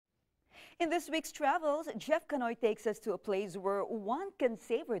In this week's travels, Jeff Canoy takes us to a place where one can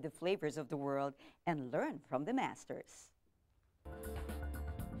savor the flavors of the world and learn from the masters.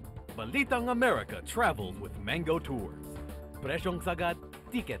 Balitang America travels with Mango Tours. Presyong sagad,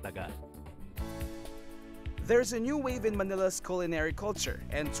 tiket agad. There's a new wave in Manila's culinary culture,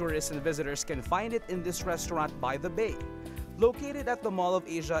 and tourists and visitors can find it in this restaurant by the bay. Located at the Mall of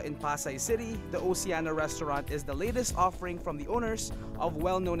Asia in Pasay City, the Oceana restaurant is the latest offering from the owners of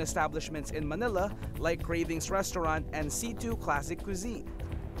well-known establishments in Manila like Cravings Restaurant and C2 Classic Cuisine.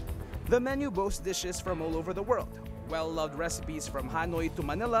 The menu boasts dishes from all over the world, well-loved recipes from Hanoi to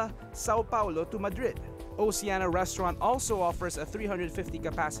Manila, Sao Paulo to Madrid. Oceana restaurant also offers a 350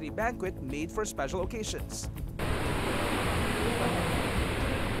 capacity banquet made for special occasions.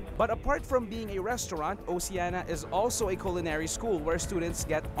 But apart from being a restaurant, Oceana is also a culinary school where students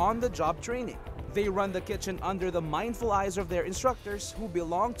get on-the-job training. They run the kitchen under the mindful eyes of their instructors who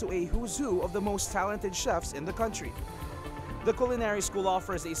belong to a who's who of the most talented chefs in the country. The culinary school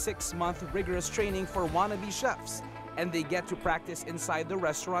offers a 6-month rigorous training for wannabe chefs, and they get to practice inside the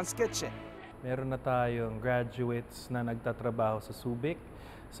restaurant's kitchen. Meron na tayong graduates na nagtatrabaho sa Subic,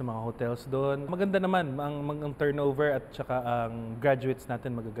 sa mga hotels doon. Maganda naman ang turnover at saka ang graduates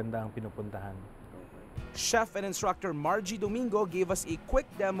natin magaganda ang pinupuntahan. Chef and instructor Margie Domingo gave us a quick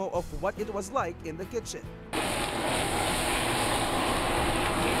demo of what it was like in the kitchen.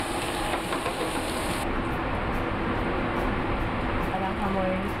 Parang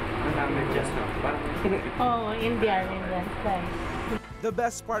amoy. Oh, Indian style. The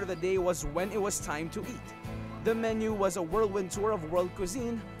best part of the day was when it was time to eat. The menu was a whirlwind tour of world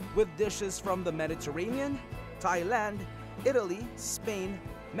cuisine with dishes from the Mediterranean, Thailand, Italy, Spain,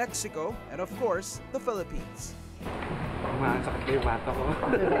 Mexico, and of course, the Philippines.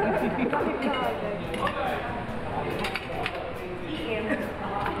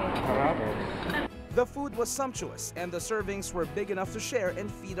 The food was sumptuous and the servings were big enough to share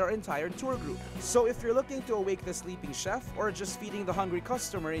and feed our entire tour group. So if you're looking to awake the sleeping chef or just feeding the hungry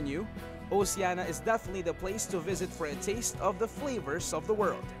customer in you, Oceana is definitely the place to visit for a taste of the flavors of the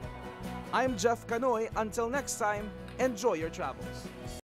world. I'm Jeff Canoy. Until next time, enjoy your travels.